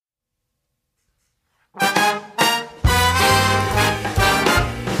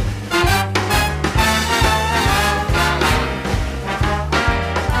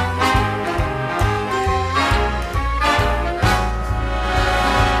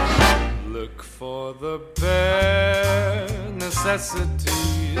For the bare necessities,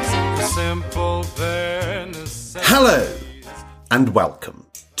 the simple bare necessities. Hello, and welcome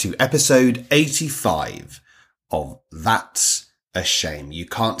to episode 85 of That's a Shame. You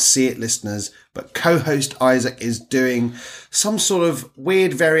can't see it, listeners, but co-host Isaac is doing some sort of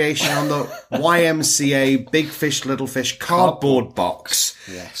weird variation on the YMCA Big Fish, Little Fish cardboard box.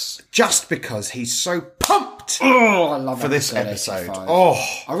 Yes. Just because he's so pumped I love for this episode. 85. Oh,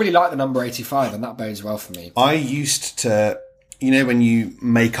 I really like the number 85, and that bodes well for me. I used to, you know, when you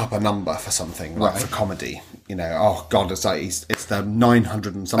make up a number for something, like Right. for comedy, you know, oh God, it's like, it's the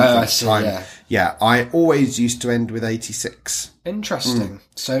 900 and something I see, time. yeah. I always used to end with 86. Interesting.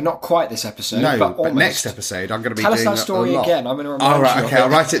 So not quite this episode, No, but but almost. next episode I'm going to be Tell us doing that story a lot. again. I'm going to remind All right, you okay, of I'll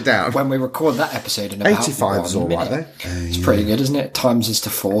write it down. when we record that episode in about 85 is 1 all right, minute. though. It's pretty good, isn't it? Times is to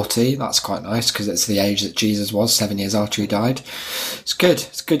 40. That's quite nice because it's the age that Jesus was 7 years after he died. It's good.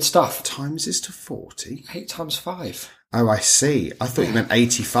 It's good stuff. Times is to 40. 8 times 5. Oh, I see. I thought you meant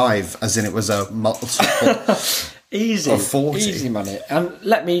 85, as in it was a multiple. Easy. Of 40. Easy money. And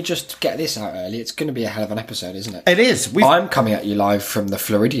let me just get this out early. It's going to be a hell of an episode, isn't it? It is. I'm coming at you live from the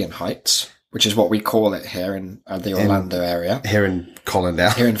Floridian Heights, which is what we call it here in the Orlando area. Here in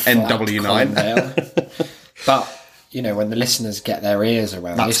Collindale. Here in flat NW9. Colindale. But, you know, when the listeners get their ears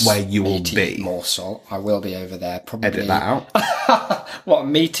around That's this where you will meaty be. morsel, I will be over there. Probably. Edit that out. What,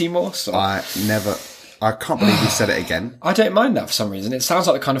 meaty morsel? I can't believe you said it again. I don't mind that for some reason. It sounds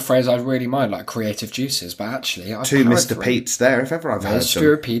like the kind of phrase I'd really mind, like creative juices, but actually... I Two powered Mr. through. Pete's there, if ever I've heard Mr.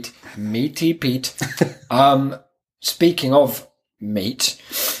 them. Pete, meaty Pete. Speaking of meat,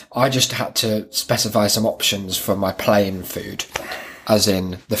 I just had to specify some options for my plain food, as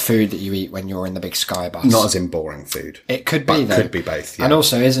in the food that you eat when you're in the big sky bus. Not as in boring food. It could be, But though. could be both, yeah. And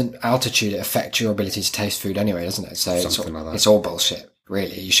also, isn't altitude, it affects your ability to taste food anyway, doesn't it? So Something like that. it's all bullshit,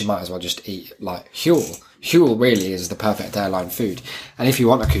 really. You might as well just eat, like, Huel. Huel really is the perfect airline food. And if you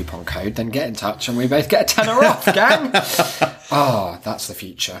want a coupon code, then get in touch and we both get a tenner off, gang! That's the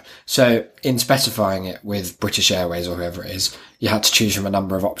future. So, in specifying it with British Airways or whoever it is, you had to choose from a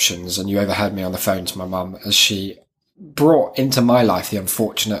number of options, and you overheard me on the phone to my mum as she brought into my life the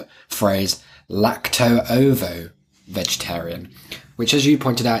unfortunate phrase lacto-ovo vegetarian, which, as you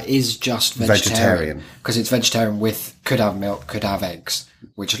pointed out, is just vegetarian. Because it's vegetarian could have milk, could have eggs,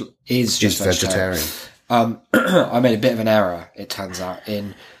 which is just vegetarian. I made a bit of an error, it turns out,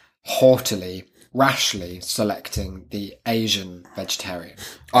 in rashly selecting the Asian vegetarian.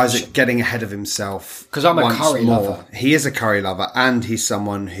 Isaac getting ahead of himself. 'Cause I'm a once curry more. lover. He is a curry lover, and he's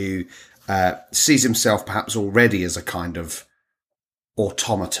someone who sees himself perhaps already as a kind of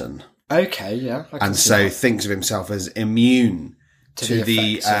automaton, Okay, yeah. I can and see so that. thinks of himself as immune to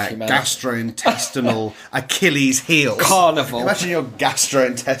the effects of humanity. gastrointestinal Achilles heel. Carnival. Imagine your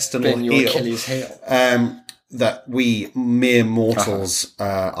gastrointestinal Being your heel. Achilles heel. That we mere mortals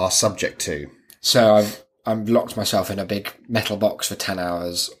are subject to. So I've locked myself in a big metal box for 10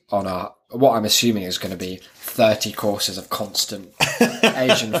 hours on what I'm assuming is going to be 30 courses of constant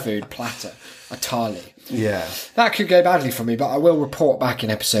Asian food platter, a thali. Yeah. That could go badly for me, but I will report back in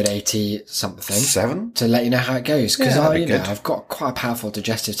episode 80 something 7? to let you know how it goes. Because Yeah, that'd be good. I've got quite a powerful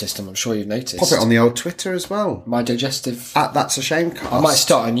digestive system. I'm sure you've noticed. Pop it on the old Twitter as well. My digestive. At That's a Shame cast. I might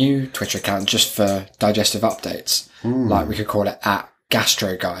start a new Twitter account just for digestive updates. Like we could call it at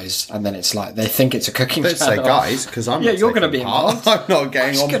Gastro Guys, and then it's like they think it's a cooking Don't channel. say guys, because I'm Yeah, not you're gonna taking be part. involved. I'm not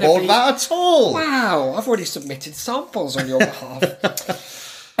getting That's on gonna board be- that at all. Wow, I've already submitted samples on your behalf.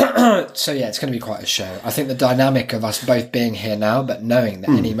 So yeah, it's going to be quite a show. I think the dynamic of us both being here now, but knowing that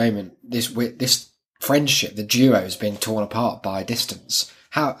any moment this friendship, the duo, is being torn apart by distance.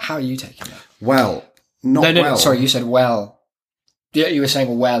 How are you taking that? Well, not No, well. sorry, you said well. Yeah, you were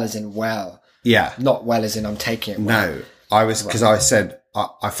saying well as in well, Yeah. not well as in I'm taking it well. No. I was, because I said,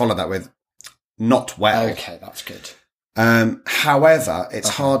 I followed that with not well. Okay, that's good. However, it's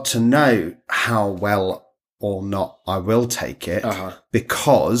hard to know how well or not I will take it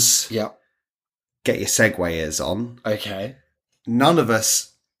because, Yeah. get your segue ears on, Okay. none of us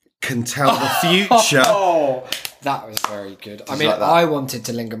can tell the future. Oh, that was very good. I mean, like that? I wanted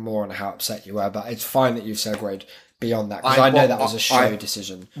to linger more on how upset you were, but it's fine that you've segued beyond that because I know that was a show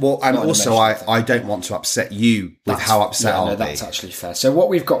decision. Well, and not an also emotional thing. I don't want to upset you with how upset I'll be. That's actually fair. So what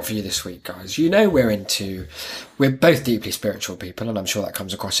we've got for you this week, guys, you know we're both deeply spiritual people, and I'm sure that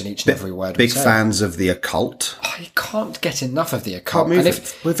comes across in each and every word we Big say. fans of the occult. I can't get enough of the occult. Can't move And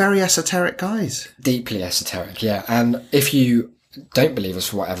it. We're very esoteric guys. deeply esoteric, yeah. And if you don't believe us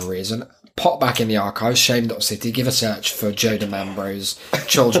for whatever reason, pop back in the archives, shame.city, give a search for Joe DeMambro's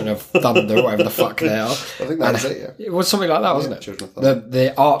Children of Thunder, whatever the fuck they are. I think that was it, yeah. It was something like that, wasn't it? Children of Thunder.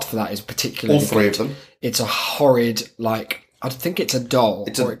 The art for that is particularly All three good. of them. It's a horrid, like, I think it's a doll.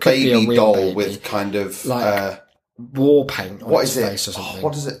 It's or a it could be baby real doll baby, with kind of... like war paint on what its is face it? or something.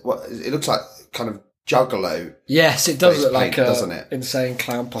 What is it? It looks like kind of Juggalo. Yes, it does face look like paint, a doesn't it? insane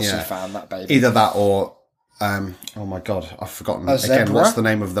clown posse Yeah. fan, that baby. Either that or... oh my God, I've forgotten. A Again, zebra? what's the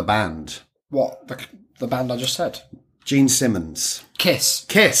name of the band? What? The band I just said? Gene Simmons. Kiss.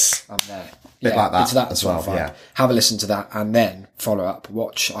 Kiss. I'm there. Bit like that it's that as sort well, of vibe. yeah. Have a listen to that and then follow up.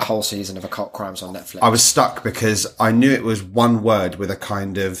 Watch a whole season of Occult Crimes on Netflix. I was stuck because I knew it was one word with a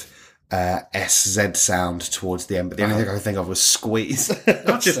kind of SZ sound towards the end, but the only thing I could think of was squeeze.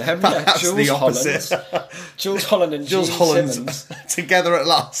 That's them, yeah. Perhaps Jules the opposite. Jules Holland and Jules Gene Holland Simmons. together at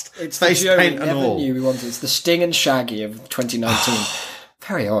last. It's Face the Joe we paint and never all. knew we wanted. It's the Sting and Shaggy of 2019.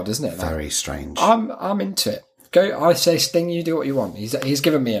 Very odd, isn't it? that? Very strange. I'm into it. Go. I say Sting. You do what you want. He's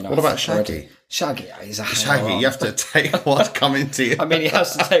given me enough. What about already. Shaggy? Shaggy, he's a Shaggy, hanger-on. you have to take what's coming to you. I mean, he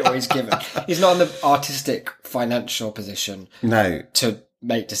has to take what he's given. He's not in the artistic, financial position No. to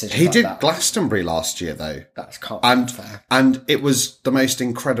make decisions. He like did that. Glastonbury last year, though. That's can't And be fair. and it was the most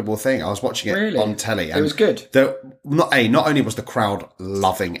incredible thing. I was watching it Really? on telly. It And was good. Not only was the crowd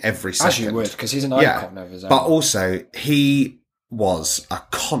loving every second, As you would, because he's an icon of his own. but also he was a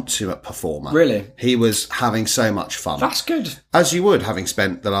consummate performer. Really? He was having so much fun. That's good. As you would, having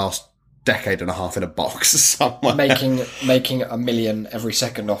spent the last decade and a half in a box somewhere. Making $1 million every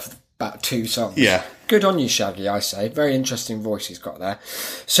second off about 2 songs. Yeah. Good on you, Shaggy, I say. Very interesting voice he's got there.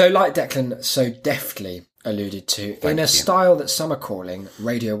 So, like Declan so deftly alluded to, in a style that some are calling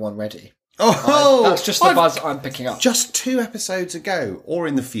Radio 1 Ready. Oh, That's just the buzz I'm picking up. Just 2 episodes ago, or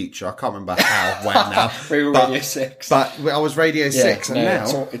in the future, I can't remember how, when now. We were But- Radio 6. But I was Radio 6, and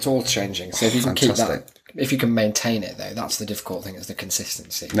now... it's all changing. So if you can keep Fantastic. that, if you can maintain it though, that's the difficult thing, is the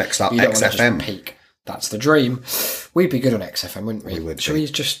consistency. Next up, you don't want to XFM. just peak. That's the dream. We'd be good on XFM, wouldn't we? We would Should be. we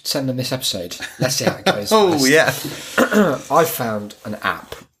just send them this episode? Let's see how it goes. Oh, first. yeah. I found an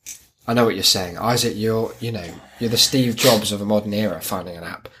app. I know what you're saying, Isaac. You're the Steve Jobs of a modern era, finding an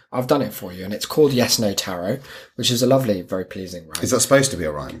app. I've done it for you, and it's called Yes No Tarot, which is a lovely, very pleasing rhyme. Is that supposed to be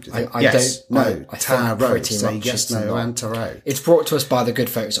a rhyme? Do you think? I yes, don't- no, I think tarot. pretty Say much yes, it's no, not. and tarot. It's brought to us by the good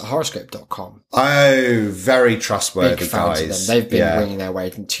folks at horoscope.com. Oh, very trustworthy Big fans of guys. them. They've been Yeah. bringing their way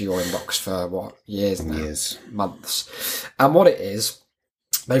into your inbox for years now, Years. months. And what it is,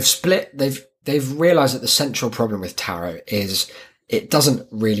 they've realised that the central problem with tarot is it doesn't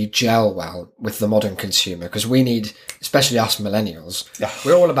really gel well with the modern consumer, because we need, especially us millennials,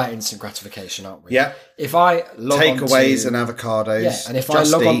 we're all about instant gratification, aren't we? Yeah. If I log Takeaways on to, and avocados. yeah, and if I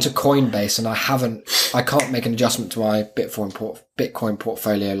just log on eat. to Coinbase and I can't make an adjustment to my Bitcoin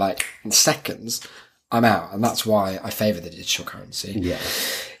portfolio like in seconds, I'm out, and that's why I favour the digital currency. Yeah.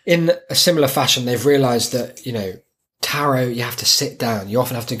 In a similar fashion, they've realised that, tarot, you have to sit down. You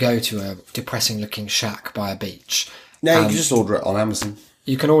often have to go to a depressing looking shack by a beach. No, you can just order it on Amazon.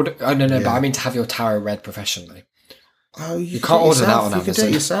 You can order, but I mean to have your tarot read professionally. Oh, you can't order that on You can do Amazon.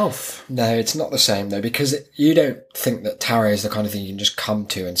 it yourself. No, it's not the same though, because you don't think that tarot is the kind of thing you can just come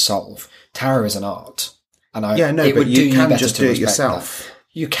to and solve. Tarot is an art. And but you can just do it yourself. That.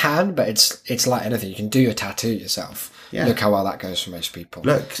 You can, but it's like anything. You can do your tattoo yourself. Yeah. Look how well that goes for most people.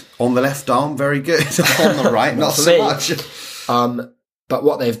 Look, on the left arm, very good. On the right, not so See? much. But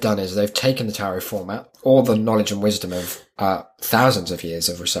what they've done is they've taken the tarot format, all the knowledge and wisdom of thousands of years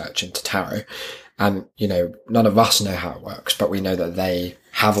of research into tarot, and none of us know how it works, but we know that they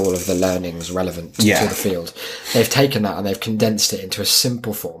have all of the learnings relevant to the field. They've taken that and they've condensed it into a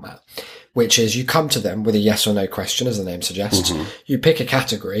simple format, which is you come to them with a yes or no question, as the name suggests. Mm-hmm. You pick a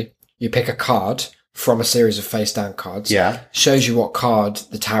category, you pick a card from a series of face down cards. Yeah. Shows you what card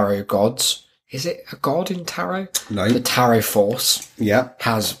the tarot gods. Is it a god in tarot? No. The tarot force Yeah.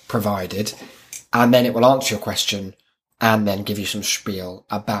 has provided, and then it will answer your question and then give you some spiel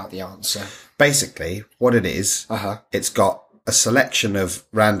about the answer. Basically, what it is, Uh-huh. it's got a selection of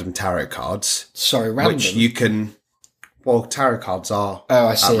random tarot cards, Sorry, random. which you can... Well, tarot cards are Oh,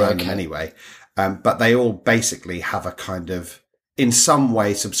 I see, at random okay. anyway. But they all basically have a kind of, in some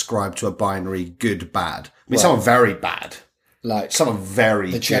way, subscribe to a binary good, bad. I mean, some are very bad. like Some are very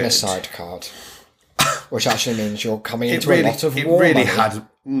the good. genocide card, which actually means you're coming It into really, a lot of it war really money. had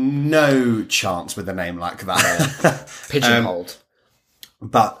no chance with a name like that. Pigeonholed.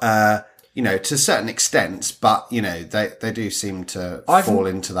 But you know, to certain extents, but, you know, they do seem to fall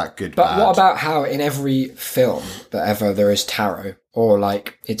into that good But bad. what about how in every film that ever there is tarot, or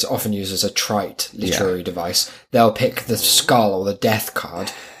like it's often used as a trite literary device, they'll pick the skull or the death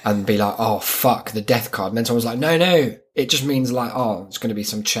card and be like, oh, fuck, the death card. And then someone's like, no, it just means like, oh, it's going to be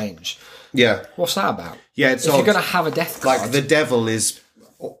some change. Yeah. What's that about? Yeah, it's if odd. you're going to have a death card, Like, the devil is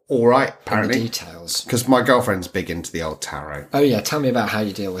all right, the apparently. details. Because my girlfriend's big into the old tarot. Oh yeah, tell me about how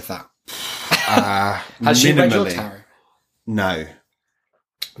you deal with that. Has she read your Minimally. tarot? No.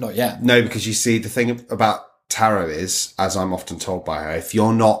 Not yet. No, because you see, the thing about tarot is, as I'm often told by her, if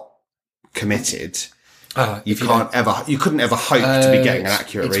you're not committed, you couldn't ever hope to be getting an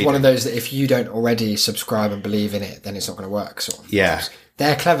accurate It's reading. one of those that if you don't already subscribe and believe in it, then it's not going to work. Sort of. Yeah.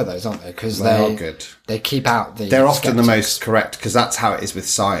 They're clever, those, aren't they? Because They are good. They keep out the. They're often the skeptics. most correct, because that's how it is with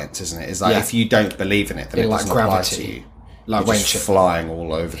science, isn't it? It's like, Yeah. if you don't believe in it, then In it like doesn't apply gravity. to you. Like You're when just flying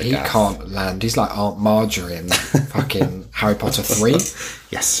all over the he gaff. can't land. He's like Aunt Marjorie in fucking Harry Potter 3.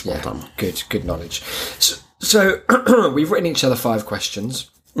 Yes, well done. Good knowledge. So we've written each other 5 questions,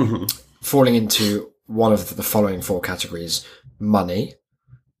 falling into one of the following 4 categories: money,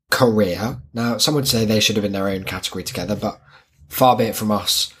 career. Now, some would say they should have been their own category together, but far be it from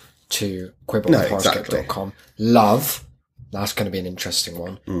us to quibble on horoscope.com. Love, that's going to be an interesting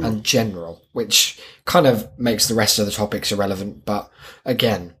one, and general, which kind of makes the rest of the topics irrelevant, but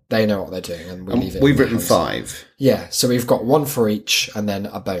again, they know what they're doing, and we leave it. We've in their written hands. 5. Yeah, so we've got 1 for each, and then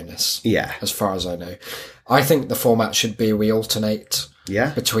a bonus. Yeah. As far as I know. I think the format should be we alternate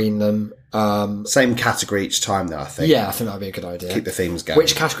Yeah. between them. Same category each time, though, I think. Yeah, I think that would be a good idea. Keep the themes going.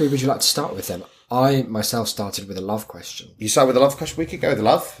 Which category would you like to start with then? I myself started with a love question. You start with the love question? We could go with the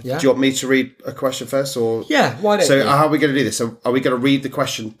love. Yeah. Do you want me to read a question first? Or Yeah, why don't So you? how are we going to do this? So are we going to read the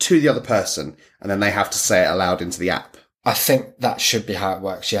question to the other person, and then they have to say it aloud into the app? I think that should be how it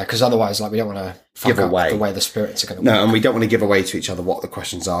works, yeah, because otherwise, like, we don't want to fuck Give up away. the way the spirits are going to No, work. and we don't want to give away to each other what the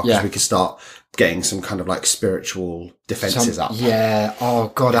questions are, because Yeah. we could start getting some kind of like spiritual defences up. Yeah, oh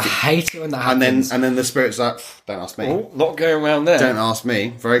god, I hate it when that And happens. then the spirit's like, don't ask me. Oh, not going around there. Don't ask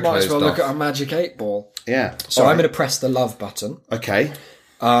me. Very Might closed as well off. look at a magic 8 ball. Yeah. So I'm going to press the love button. Okay.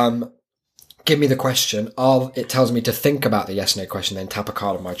 Give me the question. It tells me to think about the yes/no question, then tap a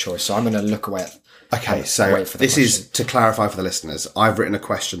card of my choice. So I'm going to look away. Okay, so wait for the this is, to clarify for the listeners, I've written a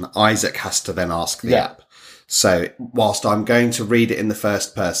question that Isaac has to then ask the Yeah. app. So whilst I'm going to read it in the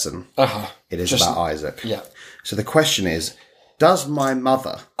first person, it is Just- about Isaac. Yeah. So the question is, does my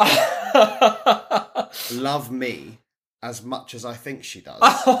mother love me as much as I think she does?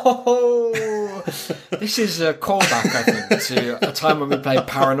 Oh, this is a callback, I think, to a time when we played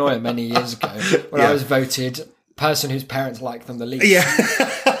Paranoia many years ago, when I was voted person whose parents like them the least. Yeah.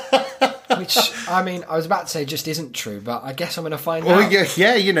 Which, I mean, I was about to say just isn't true, but I guess I'm going to find Well, out.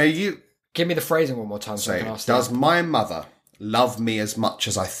 yeah, you know, you Give me the phrasing one more time so I can say, ask does that. my mother love me as much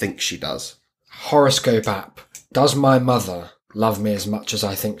as I think she does? Horoscope app. Does my mother love me as much as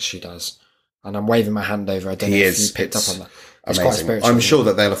I think she does? And I'm waving my hand over. I don't know if you picked up on that. It's quite Amazing. spiritual. I'm isn't sure it?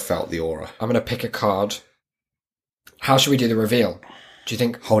 that they'll have felt the aura. I'm going to pick a card. How should we do the reveal? Do you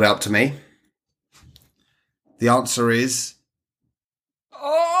think? Hold it up to me. The answer is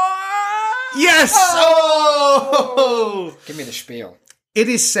Oh! yes! Oh! Give me the spiel. It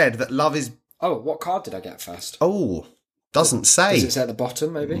is said that love is... Oh, what card did I get first? Oh, doesn't say. Does it say at the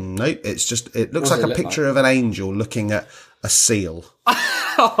bottom, maybe? Nope, it's just... It looks What like does a it look picture of an angel looking at a seal.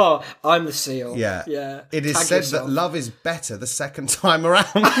 Oh, I'm the seal. Yeah. Yeah. It is Tag said yourself. that love is better the second time around.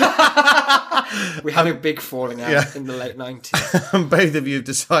 We had a big falling out in the late 90s. And both of you have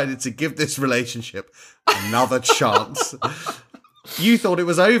decided to give this relationship another chance. You thought it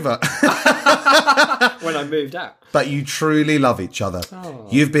was over, When I moved out. but you truly love each other.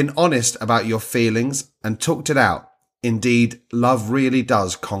 You've been honest about your feelings and talked it out. Indeed, love really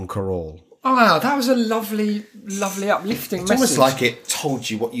does conquer all. Oh, wow, that was a lovely, lovely uplifting It's message. almost like it told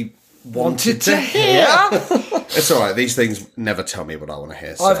you what you wanted to hear. It's all right. These things never tell me what I want to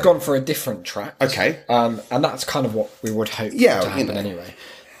hear. So. I've gone for a different track. Okay. And that's kind of what we would hope Yeah, to you happen know. anyway.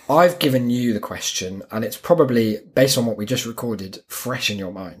 I've given you the question, and it's probably, based on what we just recorded, fresh in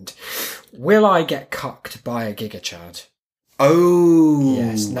your mind. Will I get cucked by a gigachad? Oh,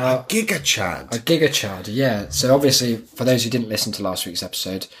 Yes, now- a Giga Chad. A gigachad, yeah. So obviously, for those who didn't listen to last week's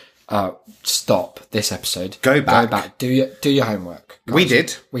episode, stop this episode. Go back. Do your homework. We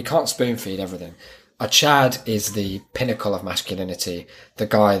did. We can't spoon feed everything. A Chad is the pinnacle of masculinity. The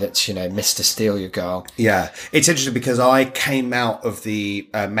guy that's, Mr. Steal Your Girl. Yeah. It's interesting because I came out of the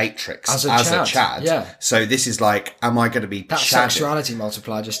Matrix as a Chad. Yeah. So this is like, am I going to be That Chad? sexuality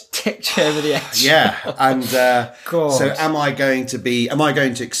multiplier just ticked you over the edge. Yeah. And God. so am I going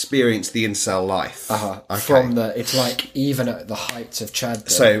to experience the incel life? Okay. It's like even at the heights of Chad.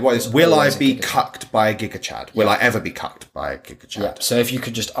 So will I be cucked by a Giga Chad? Will I ever be cucked by a Giga Chad? Yeah. So if you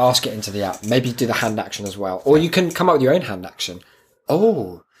could just ask it into the app, maybe do the hand action as well. Or you can come up with your own hand action.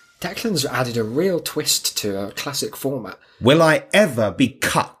 Oh, Declan's added a real twist to a classic format. Will I ever be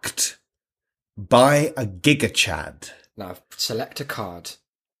cucked by a Giga Chad? Now, select a card.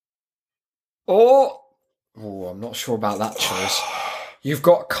 Oh, I'm not sure about that choice. You've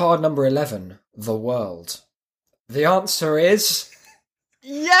got card number 11, The World. The answer is...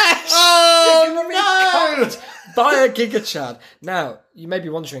 Yes! Oh, You're gonna be cucked by a Giga Chad. Now, you may be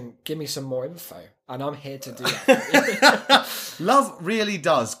wondering, give me some more info. And I'm here to do that. Love really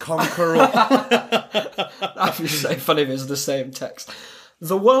does conquer all. That'd be so funny if it was the same text.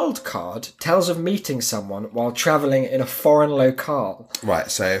 The World card tells of meeting someone while travelling in a foreign locale.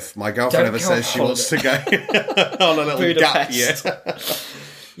 Right, so if my girlfriend Don't ever go says she on wants to go on a little gap year. Budapest.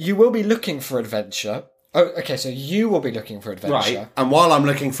 You will be looking for adventure. Oh, okay, so you will be looking for adventure. Right, and while I'm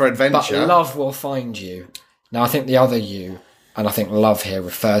looking for But adventure... love will find you. Now, I think the other you, and I think love here,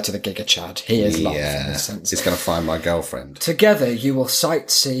 refer to the Giga Chad. He is love in this sense. He's going to find my girlfriend. Together, you will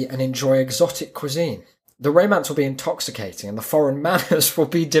sightsee and enjoy exotic cuisine. The romance will be intoxicating and the foreign manners will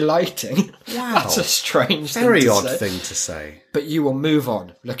be delighting. Wow. That's a strange thing Very to odd say. thing to say. But you will move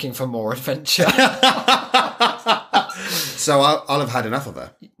on, looking for more adventure. So I'll have had enough of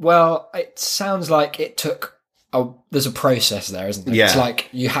her. Well, it sounds like it took... there's a process there, isn't there? Yeah. It's like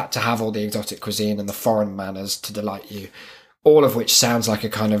you had to have all the exotic cuisine and the foreign manners to delight you. All of which sounds like a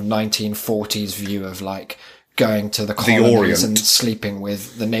kind of 1940s view of like going to the colonies Orient. and sleeping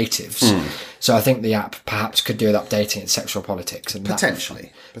with the natives. So I think the app perhaps could do with updating its sexual politics and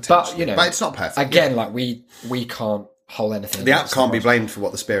Potentially. But But it's not perfect. Again, like we can't hold anything. The app against can't be them. blamed for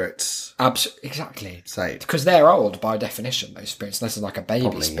what the spirits Exactly. say. Because they're old by definition, those spirits. This is like a baby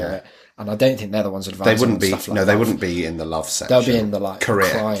Probably, spirit. And I don't think they're the ones advising They wouldn't on be. stuff like No, they love. wouldn't be in the love section. They'll be in the like career.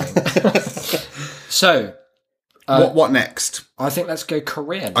 crying. So What next? I think let's go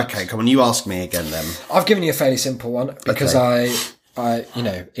Korean. Okay, come on. You ask me again then. I've given you a fairly simple one because Okay. I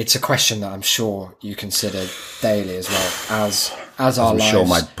it's a question that I'm sure you consider daily as well as our I'm lives. sure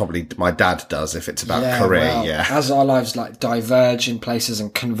my dad does if it's about career. well, Yeah. As our lives like diverge in places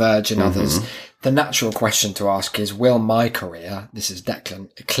and converge in Mm-hmm. others, the natural question to ask is: will my career, this is Declan,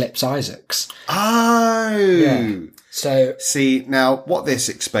 eclipse Isaac's? Oh. Yeah. So See, now what this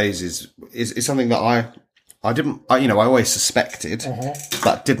exposes is something that I always suspected,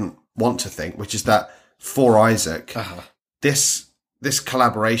 but didn't want to think, which is that for Isaac, this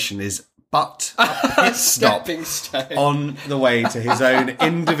collaboration is but a pit stop stepping stone. on the way to his own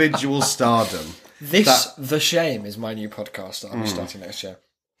individual stardom. The Shame is my new podcast that I'm starting next year.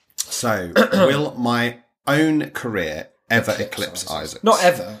 So, will my own career ever eclipse Isaac? Not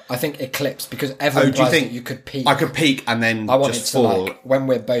ever. I think eclipse because ever Oh, do you implies think that you could peak. I could peak and then I want it just to fall like when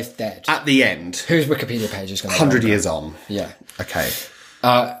we're both dead. at the end, Whose Wikipedia page is going to 100 years on? Yeah. Okay.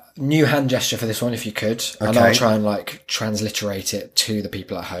 New hand gesture for this one, if you could, and Okay. I'll try and like transliterate it to the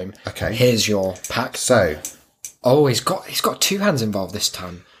people at home. Okay. Here's your pack. So, Oh, he's got two hands involved this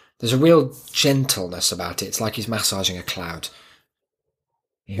time. There's a real gentleness about it. It's like he's massaging a cloud.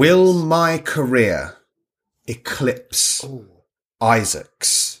 will my career eclipse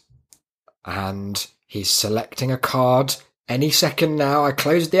Isaac's? And he's selecting a card any second now. I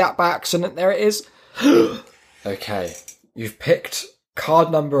closed the app by accident. There it is. Okay. You've picked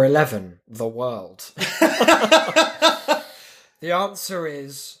card number 11, The World. The answer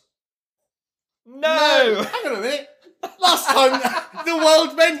is... No! Hang on a minute. Last time the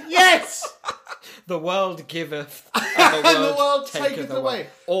world meant yes. The world giveth, and the world taketh away.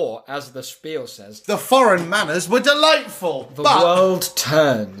 Or, as the spiel says, The foreign manners were delightful, the but world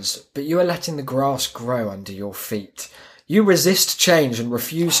turns, but you are letting the grass grow under your feet. You resist change and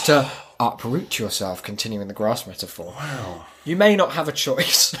refuse to uproot yourself, continuing the grass metaphor. Wow. You may not have a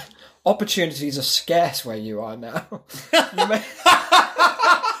choice. Opportunities are scarce where you are now. You may...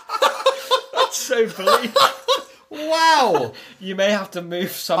 That's so bleak. wow. You may have to move I'm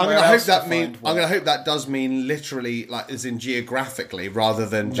somewhere going to hope else that to mean. find I'm work. going to hope that does mean literally, like as in geographically, rather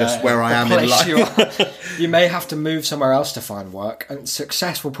than just No, where I the am in place life. You, are. You may have to move somewhere else to find work, and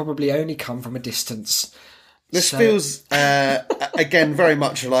success will probably only come from a distance. This So- feels again very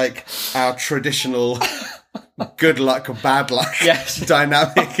much like our traditional good luck or bad luck Yes.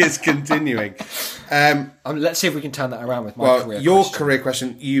 dynamic is continuing. Let's see if we can turn that around with my Well, career your question. career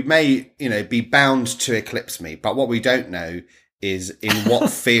question, you may, be bound to eclipse me, but what we don't know is in what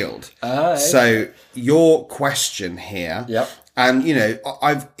field. So your question here, Yep. and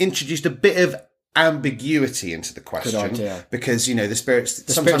I've introduced a bit of ambiguity into the question. Good idea. Because the spirits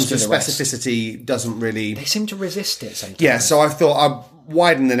sometimes the do the rest. specificity doesn't really. They seem to resist it sometimes. Yeah, so I thought I'd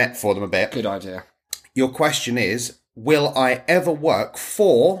widen the net for them a bit. Good idea. Your question is: will I ever work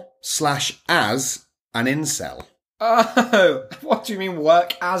for/as an incel? Oh, what do you mean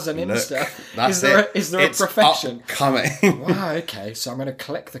work as an Insta? That's is there it. Is there It's a profession? upcoming. Wow, okay, so I'm going to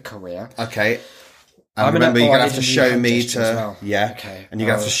click the career. Okay. And I'm remember, gonna- you're I going to have need to a new show hand me gesture to... as well. Yeah. Okay. And you're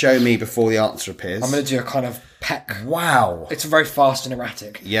going to have to show me before the answer appears. I'm going to do a kind of peck. Wow. It's very fast and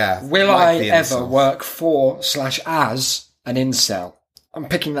erratic. Yeah. Will like I the ever incel. work for/as an incel? I'm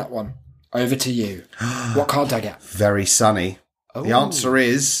picking that one. Over to you. What card do I get? Very sunny. The Oh. answer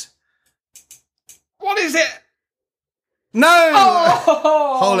is... What is it? No!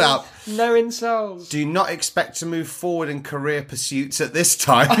 Oh! Hold up. No incels. Do not expect to move forward in career pursuits at this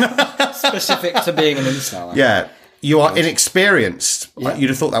time. Specific to being an incel. Yeah. You are inexperienced. Yeah. You'd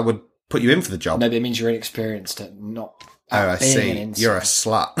have thought that would put you in for the job. Maybe it means you're inexperienced at not Oh, I being see. an incel. You're a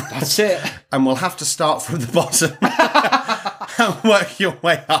slut. That's it. And we'll have to start from the bottom and work your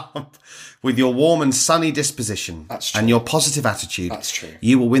way up. With your warm and sunny disposition That's true. and your positive attitude, That's true.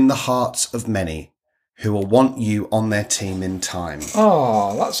 you will win the hearts of many who will want you on their team in time.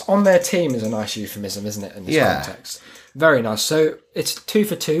 Oh, that's on their team is a nice euphemism, isn't it, in this Yeah. context? Very nice. So it's 2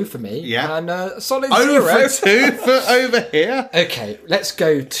 for 2 for me. Yeah. And a solid 0. Over two for over here. Okay, let's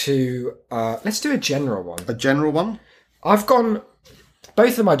go to, let's do a general one. A general one? I've gone,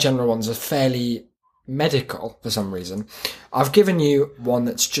 both of my general ones are fairly medical for some reason. I've given you one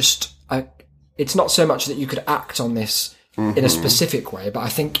that's just, it's not so much that you could act on this in a specific way, but I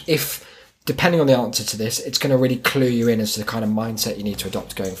think depending on the answer to this, it's going to really clue you in as to the kind of mindset you need to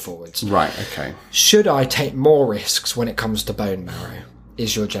adopt going forwards. Right, okay. Should I take more risks when it comes to bone marrow?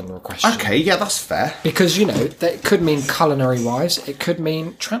 Is your general question. Okay, yeah, that's fair. Because, that could mean culinary wise, it could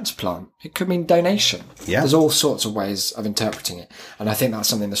mean transplant, it could mean donation. Yeah. There's all sorts of ways of interpreting it. And I think that's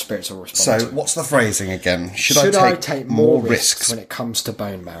something the spirits will respond So, to. what's the phrasing again? Should I take more risks when it comes to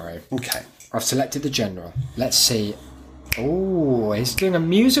bone marrow? Okay. I've selected the general. Let's see. Oh, he's doing a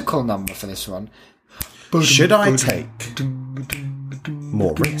musical number for this one. Should I take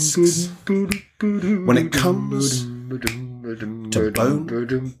more risks when it comes to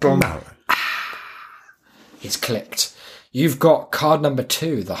bone marrow? It's clicked. You've got card number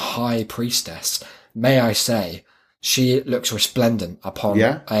 2, the High Priestess. May I say, she looks resplendent upon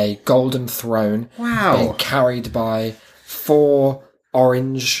a golden throne. Wow. Being carried by 4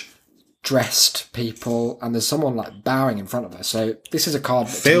 orange dressed people, and there's someone like bowing in front of her. So this is a card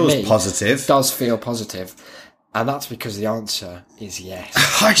that Feels to me positive. does feel positive. And that's because the answer is yes.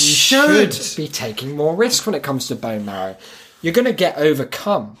 I You should. be taking more risk when it comes to bone marrow. You're going to get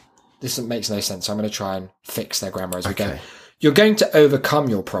overcome. This makes no sense. I'm going to try and fix their grammar as we go. You're going to overcome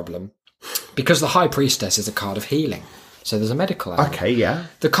your problem because the High Priestess is a card of healing. So there's a medical element. Okay, yeah.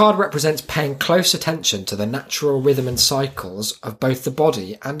 The card represents paying close attention to the natural rhythm and cycles of both the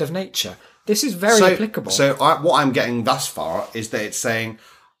body and of nature. This is very applicable. So what I'm getting thus far is that it's saying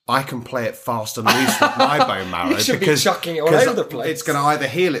I can play it fast and loose with my bone marrow. You should be chucking it all 'cause over the place. It's going to either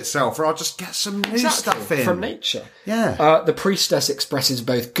heal itself or I'll just get some new stuff in. From nature. Yeah. The priestess expresses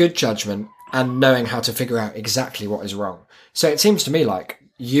both good judgment and knowing how to figure out exactly what is wrong. So it seems to me like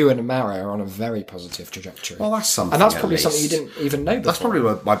you and Marrow are on a very positive trajectory. Well, that's something. And that's at probably least. something you didn't even know before. That's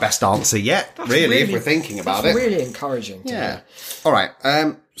probably my best answer yet, really, if we're thinking about that's it. really encouraging to Yeah. hear. All right.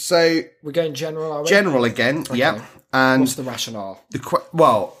 So We're going general, are we? general again. Yep. And What's the rationale?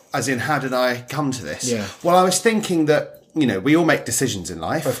 well, as in, how did I come to this? Yeah. Well, I was thinking that we all make decisions in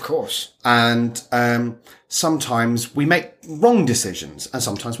life. Of course. And sometimes we make wrong decisions and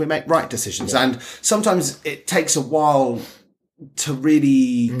sometimes we make right decisions. And sometimes it takes a while to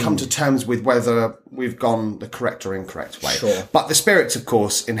really come to terms with whether we've gone the correct or incorrect way. Sure. But the spirits, of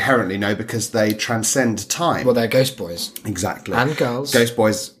course, inherently know because they transcend time. Well, they're ghost boys. Exactly. And girls. Ghost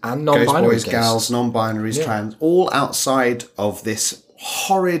boys. And non-binary Ghost boys, ghosts. gals, non-binaries, trans, all outside of this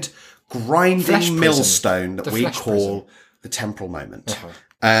horrid, grinding Flesh prison. millstone that The we flesh call prison. the temporal moment.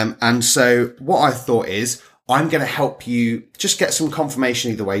 And so what I thought is, I'm going to help you just get some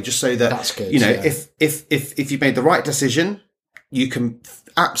confirmation either way, just so that, That's good, if you've made the right decision, you can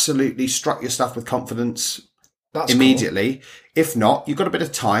absolutely strut your stuff with confidence That's immediately. Cool. If not, you've got a bit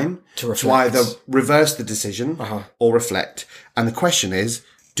of time To reflect. either reverse the decision or reflect. And the question is,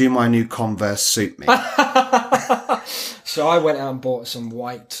 Do my new Converse suit me? So I went out and bought some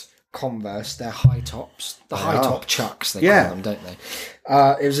white Converse. They're high tops. The high top chucks, they call them, don't they?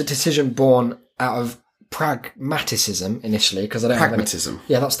 It was a decision born out of pragmaticism initially, because I don't Pragmatism. have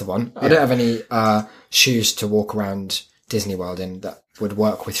any... Yeah, that's the one. I don't have any shoes to walk around Disney World in that would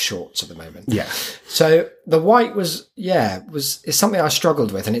work with shorts at the moment. Yeah. So the white it's something I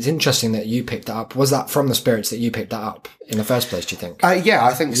struggled with, and it's interesting that you picked that up. Was that from the spirits that you picked that up in the first place, do you think? Yeah,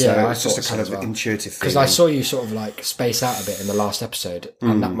 I think so. Yeah, it's just a kind of intuitive feeling. Because I saw you sort of like space out a bit in the last episode,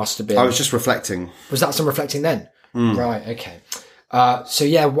 and that must have been... I was just reflecting. Was that some reflecting then? Right, okay. So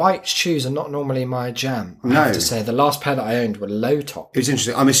yeah, white shoes are not normally my jam. I have to say, the last pair that I owned were low top. It was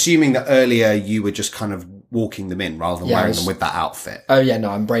interesting. I'm assuming that earlier you were just kind of walking them in rather than wearing them with that outfit. Oh yeah, no,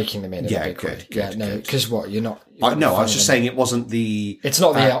 I'm breaking them in. Yeah, a big good, way. good, Yeah, no, because what you're not. No, I was just saying it wasn't the. It's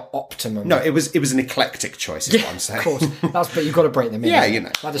not the optimum. No, it was an eclectic choice. Is what I'm saying. Of course. But you've got to break them in. Yeah, you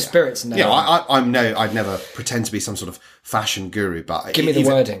know, like the spirits. Yeah, I'd never pretend to be some sort of fashion guru, but give me the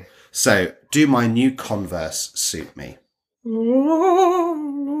wording. So, do my new Converse suit me?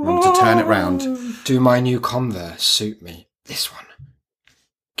 Remember to turn it round. Do my new Converse suit me? This one.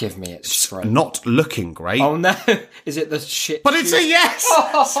 Give me its strength. Not looking great. Oh no! Is it the shit? But it's a yes!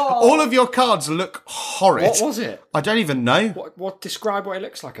 All of your cards look horrid. What was it? I don't even know. What describe what it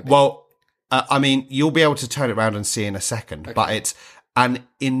looks like a bit? Well, I mean, you'll be able to turn it around and see in a second, but it's an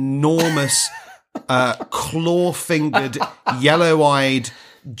enormous, claw-fingered, yellow-eyed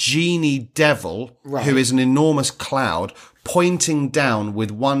genie devil who is an enormous cloud pointing down with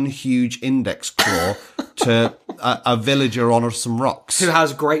one huge index claw to a villager on some rocks. Who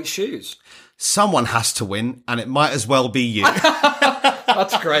has great shoes. Someone has to win, and it might as well be you.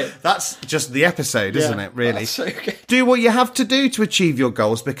 That's great. That's just the episode, isn't it, really? That's so good. Do what you have to do to achieve your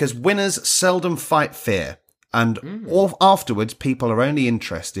goals, because winners seldom fight fear. And afterwards, people are only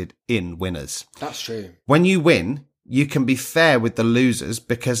interested in winners. That's true. When you win, you can be fair with the losers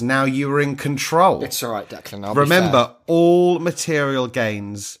because now you are in control. It's all right, Declan. Remember, all material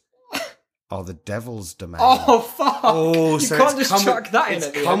gains are the devil's domain. Oh, fuck. Oh, you so can't just chuck that in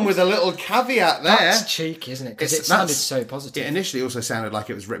at the It's come end. with a little caveat there. That's cheeky, isn't it? Because it sounded so positive. It initially also sounded like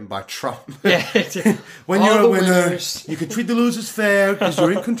it was written by Trump. Yeah. When you're a winner, you can treat the losers fair because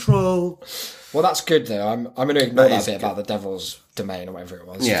you're in control. Well, that's good, though. I'm going to ignore that bit about the devil's domain or whatever it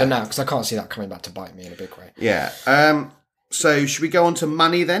was for now, because I can't see that coming back to bite me in a big way. Yeah. So should we go on to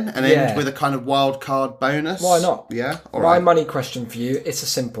money then and end with a kind of wild card bonus? Why not? Yeah. My money question for you, it's a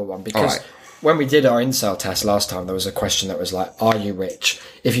simple one, because when we did our incel test last time, there was a question that was like, are you rich?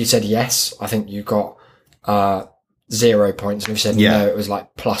 If you said yes, I think you got 0 points. And if you said no, it was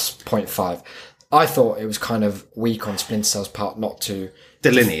like plus 0.5. I thought it was kind of weak on Splinter Cell's part not to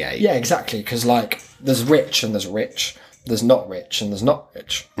delineate. Yeah, exactly. Because like there's rich and there's rich. There's not rich and there's not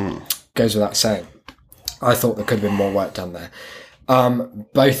rich. Goes without saying. I thought there could have been more work done there.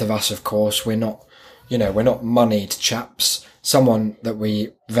 Both of us, of course, we're not moneyed chaps. Someone that we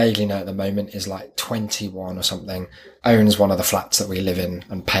vaguely know at the moment is like 21 or something, owns one of the flats that we live in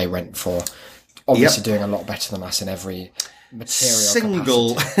and pay rent for. Obviously doing a lot better than us in every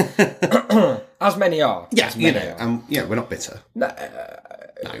material capacity. As many are. Yeah, we're not bitter. No.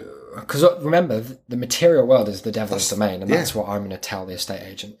 Because remember, the material world is the devil's domain, and that's what I'm going to tell the estate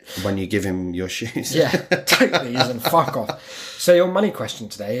agent. When you give him your shoes. Yeah, take these and fuck off. So your money question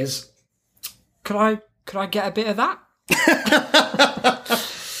today is, could I get a bit of that?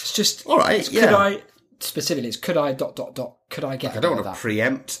 It's just... All right, Could I... Specifically, it's could I ... Could I get a bit of that? I don't want to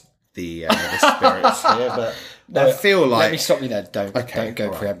preempt the spirits here, but no, I feel like... Let me stop you there. Don't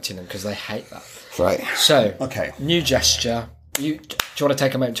go preempting them, because they hate that. Right. So, new gesture... Do you want to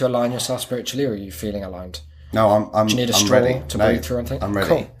take a moment to align yourself spiritually, or are you feeling aligned? No, I'm. Do you need a straw ready to breathe through and think? I'm ready.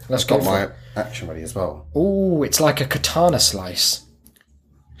 Cool. Let's go. I've got my action ready as well. Ooh, it's like a katana slice.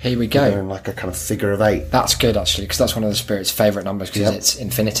 Here we go. Doing like a kind of figure of 8. That's good, actually, because that's one of the spirit's favourite numbers, because it's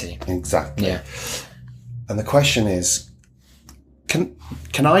infinity. Exactly. Yeah. And the question is, can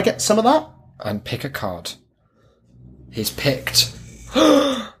I get some of that? And pick a card. He's picked.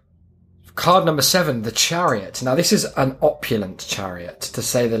 Card number 7, the Chariot. Now, this is an opulent chariot, to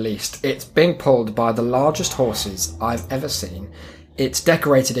say the least. It's being pulled by the largest horses I've ever seen. It's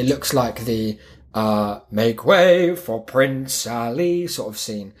decorated, it looks like the make way for Prince Ali sort of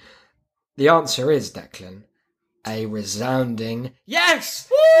scene. The answer is, Declan, a resounding yes!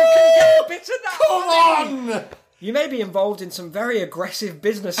 Woo! You can get a bit of that. Come on! You may be involved in some very aggressive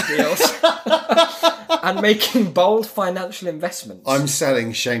business deals and making bold financial investments. I'm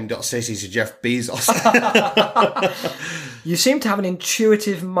selling Shame.City to Jeff Bezos. You seem to have an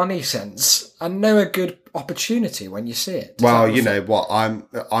intuitive money sense and know a good opportunity when you see it. Well, you know what? I'm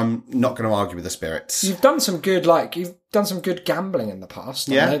not going to argue with the spirits. You've done some good, gambling in the past.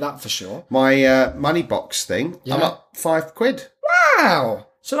 I know that for sure. My money box thing, I'm up £5. Wow!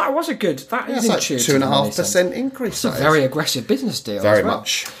 So that was a good. That is like intuitive. 2.5% increase. It's a very aggressive business deal. Very as well.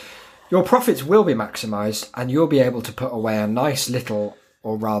 much. Your profits will be maximised, and you'll be able to put away a nice little,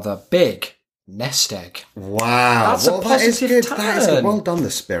 or rather big, nest egg. Wow, That's a positive turn. That is good. Well done,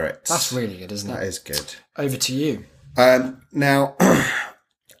 the spirits. That's really good, isn't it? That is good. Over to you. Now,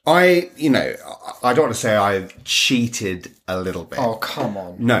 I don't want to say I cheated a little bit. Oh, come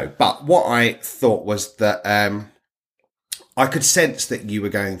on. No, but what I thought was that I could sense that you were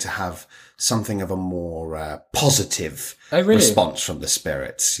going to have something of a more positive response from the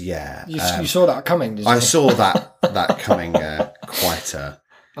spirits. Yeah. You saw that coming, did you? I saw that coming quite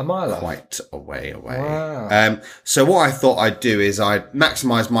a mile off. Quite a way away. Wow. So what I thought I'd do is I'd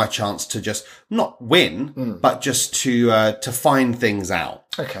maximise my chance to just not win, but just to find things out.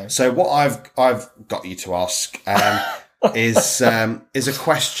 Okay. So what I've got you to ask is a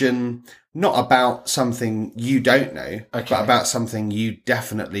question not about something you don't know, but about something you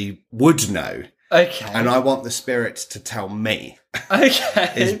definitely would know. Okay. And I want the spirits to tell me.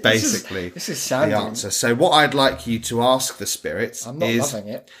 Okay. Is basically this is sounding... the answer. So what I'd like you to ask the spirits I'm not is, loving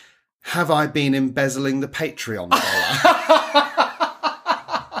it. have I been embezzling the Patreon dollar?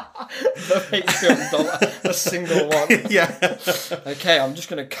 The Patreon dollar, a single one. Yeah. Okay, I'm just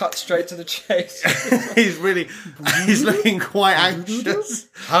going to cut straight to the chase. He's looking quite anxious.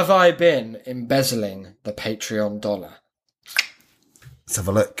 Have I been embezzling the Patreon dollar? Let's have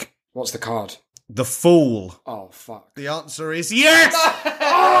a look. What's the card? The Fool. Oh, fuck. The answer is yes!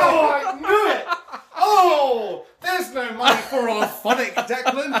 Oh, I knew it! Oh, there's no money for our phonic,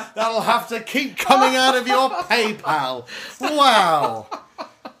 Declan. That'll have to keep coming out of your PayPal. Wow.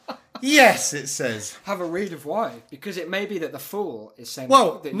 Yes, it says. Have a read of why. Because it may be that the Fool is saying...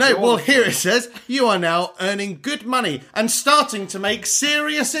 Here it says, you are now earning good money and starting to make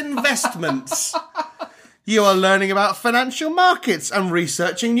serious investments. You are learning about financial markets and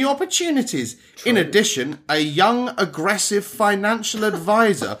researching new opportunities. True. In addition, a young, aggressive financial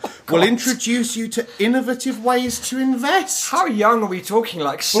advisor will introduce you to innovative ways to invest. How young are we talking?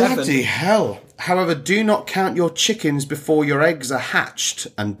 Like 7? Bloody hell. However, do not count your chickens before your eggs are hatched,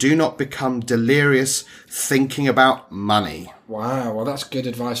 and do not become delirious thinking about money. Wow, well, that's good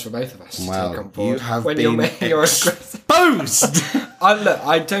advice for both of us to take on board. You have been exposed.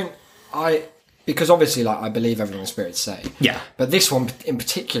 Because obviously, I believe everything the spirits say. Yeah. But this one in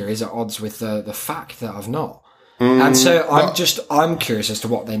particular is at odds with the fact that I've not. And so I'm curious as to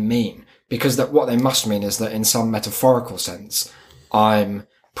what they mean. Because what they must mean is that in some metaphorical sense, I'm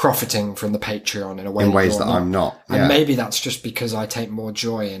profiting from the Patreon in ways that I'm not. Yeah. And maybe that's just because I take more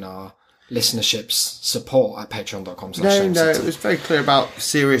joy in our listenership's support at patreon.com. No, it was very clear about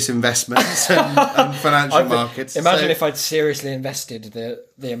serious investments and financial markets. Imagine if I'd seriously invested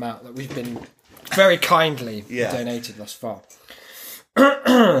the amount that we've been very kindly donated thus far.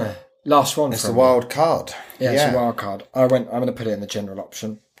 Last one. It's a wild card. Yeah, it's a wild card. I'm going to put it in the general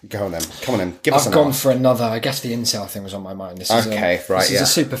option. Go on then. Come on then. Give us I've gone for another. I guess the incel thing was on my mind. This is a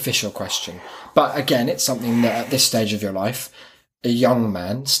superficial question. But again, it's something that at this stage of your life, a young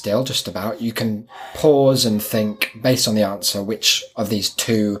man still just about, you can pause and think based on the answer, which of these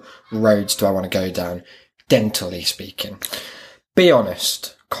two roads do I want to go down, dentally speaking. Be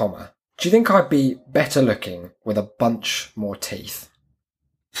honest, comma. Do you think I'd be better looking with a bunch more teeth?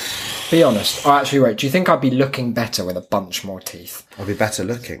 Be honest. Oh, actually, wait. Do you think I'd be looking better with a bunch more teeth? I'd be better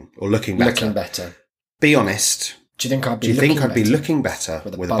looking or looking better? Looking better. Be honest. Do you think I'd be looking better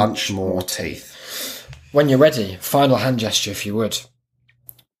with a bunch more teeth? When you're ready, final hand gesture if you would.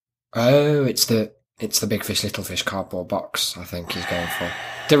 Oh, it's the Big Fish Little Fish cardboard box, I think he's going for.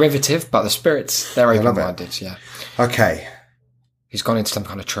 Derivative, but the spirits, they're open-minded, yeah. Okay. He's gone into some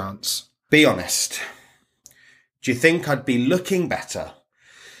kind of trance. Be honest. Do you think I'd be looking better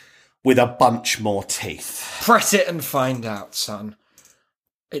with a bunch more teeth? Press it and find out, son.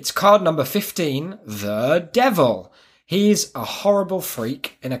 It's card number 15, the Devil. He's a horrible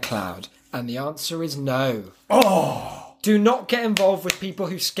freak in a cloud. And the answer is no. Oh! Do not get involved with people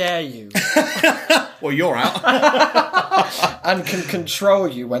who scare you. Well, you're out. And can control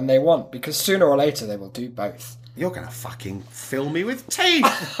you when they want, because sooner or later they will do both. You're going to fucking fill me with teeth.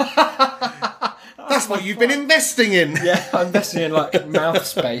 That's what you've been investing in. Yeah, I'm investing in mouth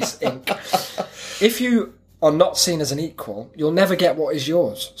space ink. If you are not seen as an equal, you'll never get what is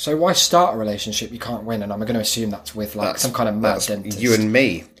yours. So why start a relationship you can't win? And I'm going to assume that's with some kind of mad dentist. You and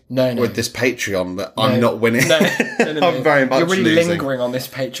me. No. with this Patreon that I'm not winning. No. I'm very much You're really losing. lingering on this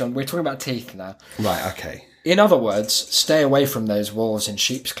Patreon. We're talking about teeth now. Right, okay. In other words, stay away from those wolves in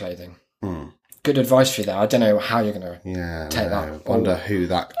sheep's clothing. Good advice for you there. I don't know how you're going to take that. I wonder who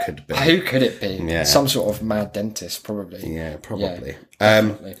that could be. Who could it be? Yeah. Some sort of mad dentist, probably. Yeah, probably.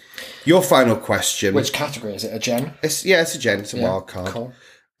 Definitely. Your final question. Which category is it? A gem? It's a gen. It's a wild card. Cool.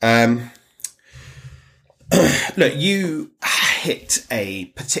 Look, you hit a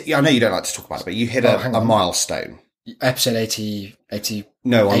particular... I know you don't like to talk about it, but you hit a milestone. Episode 80...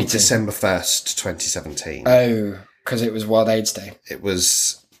 No, on 18. December 1st, 2017. Oh, because it was World AIDS Day. It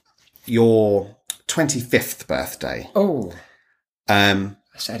was your 25th birthday. Oh.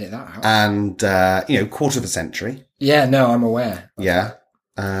 Let's edit that out. And, quarter of a century. Yeah, no, I'm aware. Yeah.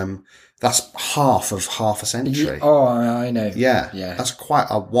 That's half a century. Oh, I know. Yeah. Yeah. That's quite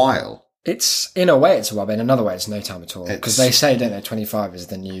a while. It's, in a way, it's a while, but in another way, it's no time at all. Because they say, don't they, 25 is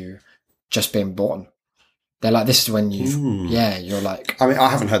the new just being born. They're like, this is when you're like... I mean, I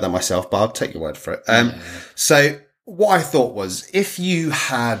haven't heard that myself, but I'll take your word for it. So what I thought was, if you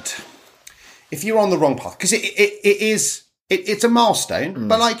were on the wrong path, because it's a milestone,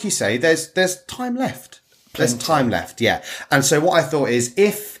 but like you say, there's time left. There's time left, yeah. And so what I thought is,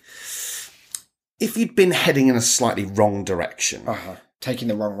 if you'd been heading in a slightly wrong direction, taking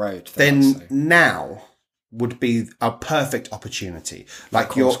the wrong road, then now would be a perfect opportunity.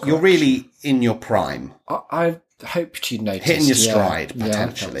 Like you're really in your prime. I hoped you'd notice. Hitting your stride,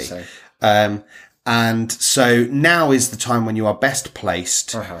 potentially. Yeah, I thought so. And so now is the time when you are best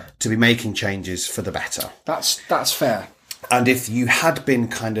placed to be making changes for the better. That's fair. And if you had been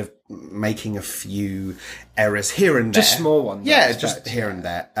kind of making a few errors here and there. Just small ones. Yeah, just here and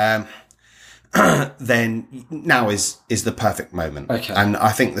there. Then now is the perfect moment. Okay. And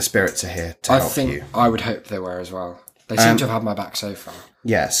I think the spirits are here to help you. I would hope they were as well. They seem to have had my back so far.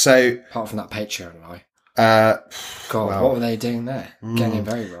 Yeah, so... Apart from that Patreon lie. God, what were they doing there? Getting it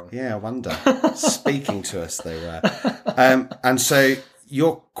very wrong. Yeah, I wonder. Speaking to us, they were. And so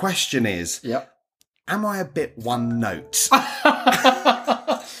your question is... Yep. Am I a bit one note? Am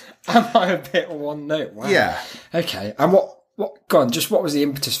I a bit one note? Wow. Yeah. Okay. And what was the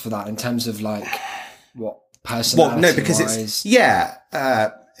impetus for that in terms of like what personality? Well, no, because wise?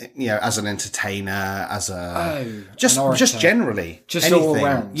 As an entertainer, as an just generally, just anything. all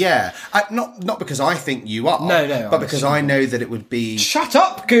round. Yeah, not because I think you are. No, but because I know that it would be. Shut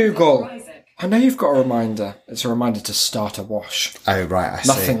up, Google. I know you've got a reminder. It's a reminder to start a wash. Oh right, I see.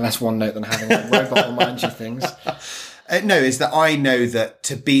 Nothing less one note than having a robot remind you things. No, is that I know that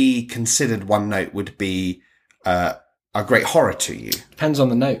to be considered one note would be a great horror to you. Depends on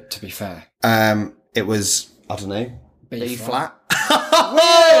the note, to be fair. It was, I don't know, B flat.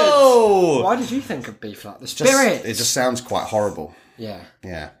 Whoa! Why did you think of B flat? The spirit. It just sounds quite horrible. Yeah.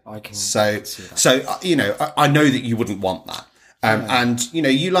 Yeah. I can see that. So I know that you wouldn't want that. And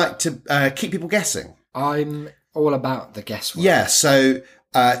you like to keep people guessing. I'm all about the guesswork. Yeah. So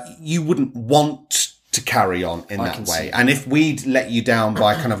you wouldn't want to carry on in that way. And if we'd let you down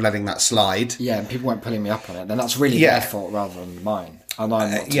by kind of letting that slide. Yeah, and people weren't pulling me up on it, then that's really their fault rather than mine. And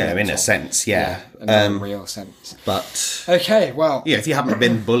I'm not in a sense, yeah. In a real sense. But... Okay, well... Yeah, if you haven't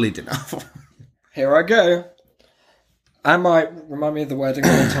been bullied enough. Here I go. Remind me of the wording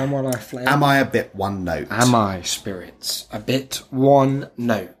one time while I flame. Am I a bit one note? Am I, spirits, a bit one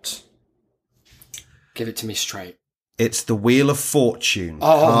note? Give it to me straight. It's the Wheel of Fortune.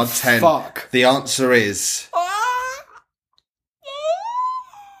 Oh, card 10. fuck. The answer is...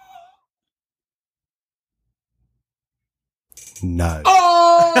 No.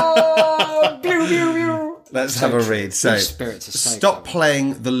 Oh! Pew, pew, pew. Let's have a read. So, stop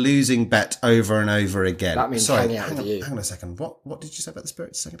playing the losing bet over and over again. That means hang on a second. What did you say about the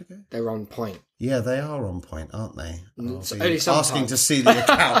spirits a second ago? They're on point. Yeah, they are on point, aren't they? Only asking to see the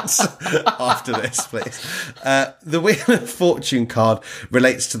accounts after this, please. The Wheel of Fortune card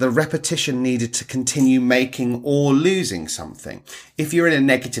relates to the repetition needed to continue making or losing something. If you're in a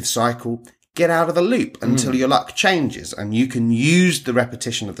negative cycle, get out of the loop until your luck changes, and you can use the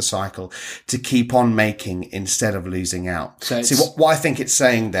repetition of the cycle to keep on making instead of losing out. So see, what I think it's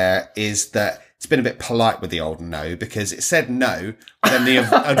saying there is that it's been a bit polite with the old no, because it said no, then the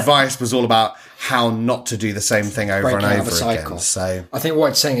advice was all about how not to do the same thing over and over again. So I think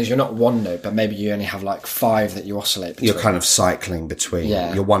what it's saying is you're not one note, but maybe you only have like 5 that you oscillate between. You're kind of cycling between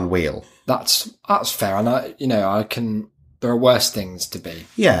your one wheel. That's fair, and I can. There are worse things to be.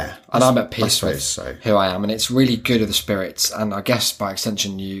 Yeah. And I'm at peace with who I am. And it's really good of the spirits. And I guess by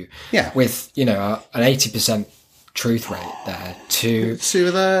extension, with, an 80% truth rate there to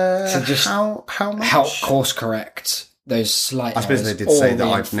just how much? Help course correct those slight I suppose errors they did say all that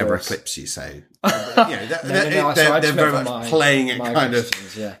I'd never reinforce- eclipse you, so No, so I they're just very remember much playing it my kind of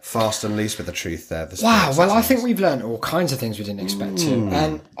questions, yeah. fast and loose with the truth there. The Wow, spirits, well, I that's think nice. we've learned all kinds of things we didn't expect to.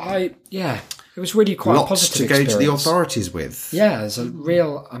 And it was really quite a Lots positive to go to the experience. authorities with. Yeah, there's a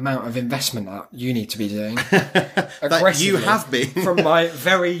real amount of investment that you need to be doing. That you have been. From my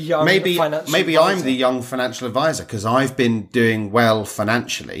very young Maybe financial I'm advisor. the young financial advisor because I've been doing well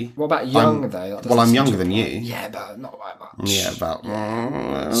financially. What about young, though? That Well, doesn't I'm seem younger to than apply. you. Yeah, but not by much. Yeah, about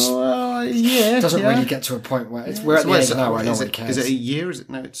yeah. Doesn't yeah. really get to a point where we're at the age now where no one cares. Is it a year? Is it?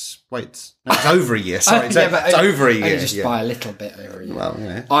 No, it's it's over a year. Sorry, it's but over a only year. just yeah. by a little bit over a year. Well,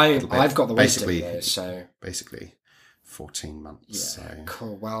 yeah, I've got the wisdom, basically, though, so... basically 14 months. Yeah, So.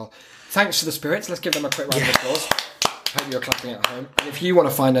 cool. Well, thanks to the spirits. Let's give them a quick round of applause. Hope you're clapping at home. And if you want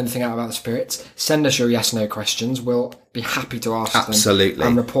to find anything out about the spirits, send us your yes/no questions. We'll be happy to ask Absolutely. them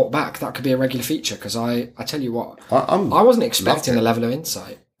and report back. That could be a regular feature because I tell you what, I wasn't expecting the level of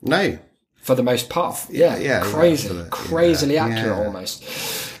insight No, for the most part. Yeah, crazy, crazily accurate almost.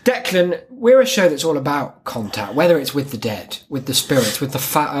 Declan, we're a show that's all about contact, whether it's with the dead, with the spirits, with the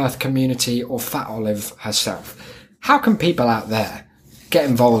Fat Earth community, or Fat Olive herself. How can people out there get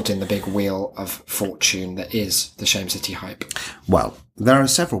involved in the big wheel of fortune that is the Shame City Hype? Well, there are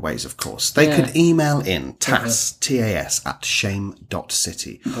several ways, of course. They could email in TAS at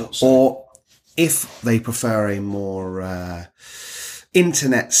shame.city. Or if they prefer a more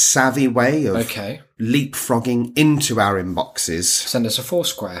internet savvy way of leapfrogging into our inboxes. Send us a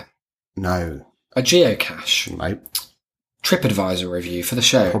Foursquare, No. a geocache, No. TripAdvisor review for the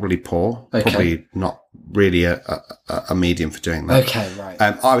show. Probably poor. Okay. Probably not really a medium for doing that. Okay, right.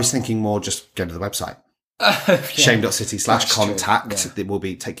 I was thinking more just go to the website. Shame.city/contact. That's true, It will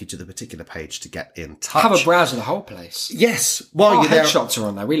take you to the particular page to get in touch. Have a browse of the whole place. Yes. While Our you're there. headshots are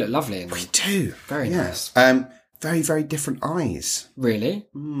on there. We look lovely in them. We do. Very nice. Very, very different eyes. Really?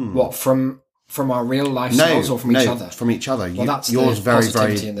 What, from our real life selves or from each other? From each other. Well, that's yours the very, very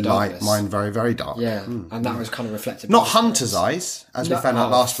positivity in the light, darkness. mine very, very dark. Yeah, and that was kind of reflected. Not by the hunter's spirits. eyes, as we found out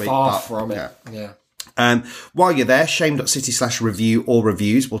last week. Far but, from it. yeah. Yeah. While you're there, shame.city/review or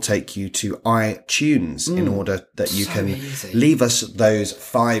reviews will take you to iTunes in order that you can easy. leave us those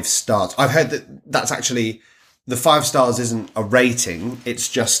 5 stars. I've heard that that's actually, the 5 stars isn't a rating. It's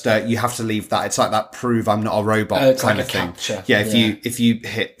just, you have to leave that. It's like that prove I'm not a robot it's kind like of a thing. captcha. Yeah. Yeah. If you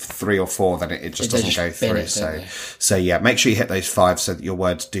hit 3 or 4, then it just They doesn't just go bin through. it, don't they? So yeah, make sure you hit those 5 so that your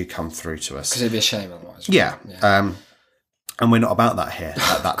words do come through to us. Because it'd be a shame otherwise. Yeah. And we're not about that here.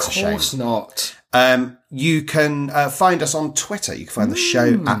 That's a shame. Of course not. You can find us on Twitter. You can find the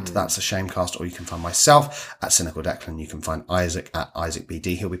show at That's a Shamecast, or you can find myself at Cynical Declan. You can find Isaac at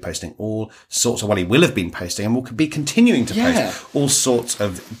IsaacBD. He'll be posting all sorts of, well, he will have been posting and will be continuing to post all sorts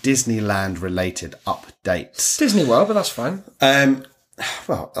of Disneyland related updates. Disney World, but that's fine.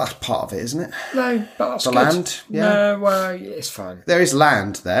 Well, that's part of it, isn't it? No, but that's The good. land? Yeah. No, well, it's fine. There is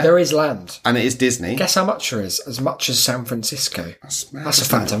land there. There is land. And it is Disney. Guess how much there is? As much as San Francisco. That's mad, That's a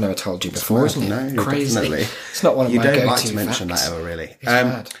isn't fact it? I've never told you before, isn't it? No, Crazy. definitely. It's not one of you my don't go-to like to mention facts. that ever, really.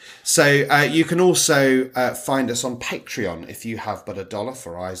 mad. So you can also find us on Patreon if you have but $1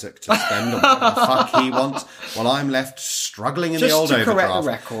 for Isaac to spend on whatever the fuck he wants, while I'm left struggling in Just the old to overdraft. correct the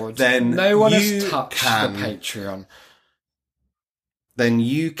record, then no one you has touched can, the Patreon. Then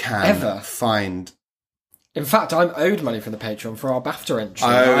you can Ever. find. In fact, I'm owed money from the Patreon for our BAFTA entry.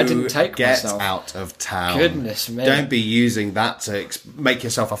 I didn't take get myself. out of town. Goodness me. Don't be using that to make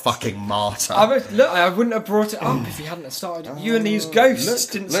yourself a fucking martyr. I wouldn't have brought it up if you hadn't started. You and these ghosts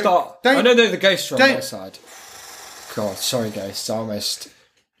didn't start. don't- I know the ghosts are on don't- my side. God, sorry, ghosts. I almost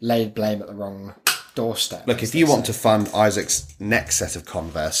laid blame at the wrong doorstep. Look, if you want to fund Isaac's next set of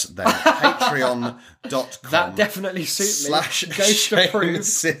Converse, then patreon.com. that definitely suits me. / Ghost Shame approved.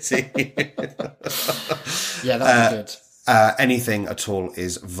 City. Yeah, that'd be good. Anything at all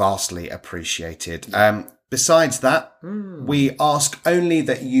is vastly appreciated. Besides that, we ask only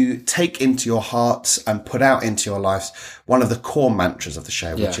that you take into your hearts and put out into your lives one of the core mantras of the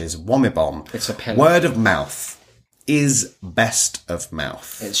show, which is Womibomb. It's a pillar. Word of mouth is best of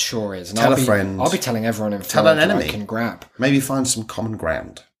mouth. It sure is. And Tell a friend. I'll be telling everyone in Tell Florida an enemy. I can grab. Maybe find some common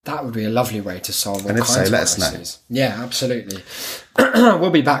ground. That would be a lovely way to solve all And if kinds so, of let us know. crises. Yeah, absolutely.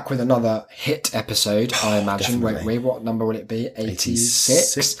 We'll be back with another hit episode, I imagine, won't we? What number will it be?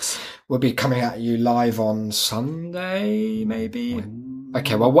 86. We'll be coming at you live on Sunday, maybe?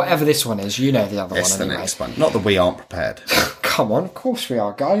 Okay, well, whatever this one is, you know the other It's one the anyway. next one. Not that we aren't prepared. Come on, of course we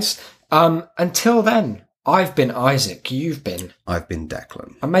are, guys. Until then, I've been Isaac, you've been, I've been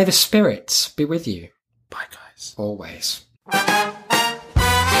Declan. and may the spirits be with you, Bye, guys. always.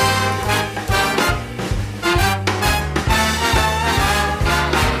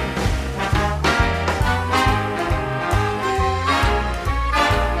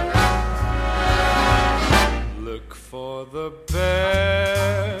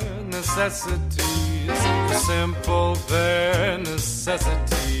 necessities, the simple bare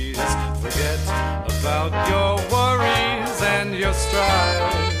necessities. Forget about your worries and your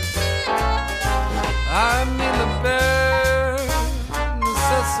strife. I mean the bare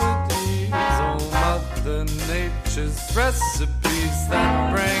necessities, oh Mother Nature's recipes that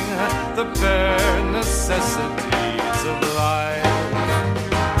bring the bare necessities of life.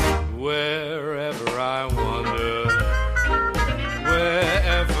 Wherever I wander,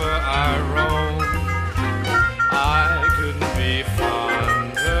 wherever I roam, I couldn't be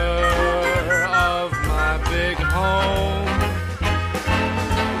fonder of my big home.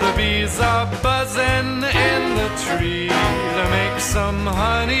 The bees are buzzing in the tree to make some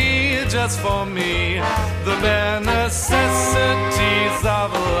honey just for me. The bare necessities of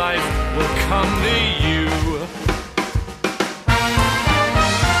life will come to you.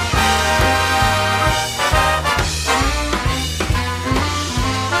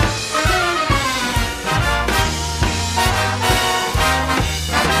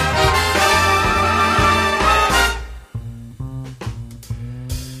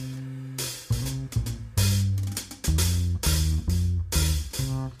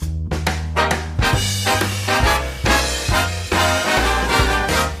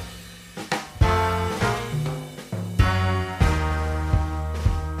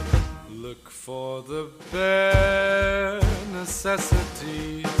 For the bare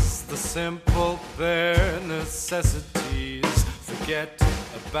necessities, the simple bare necessities. Forget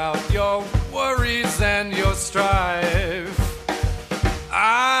about your worries and your strife.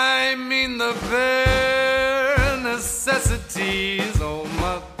 I mean the bare necessities, oh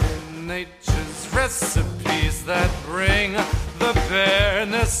Mother Nature's recipes that bring the bare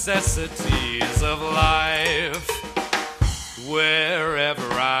necessities of life. Wherever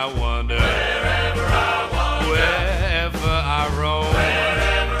I wander, wherever I roam,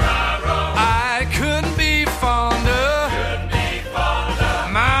 I couldn't be fonder,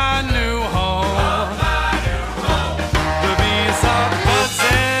 my new home. The bees are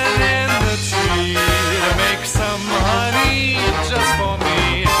buzzing in the tree to make some honey just for me.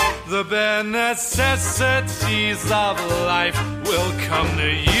 The bare necessities of life will come to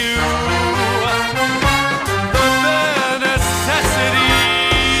you.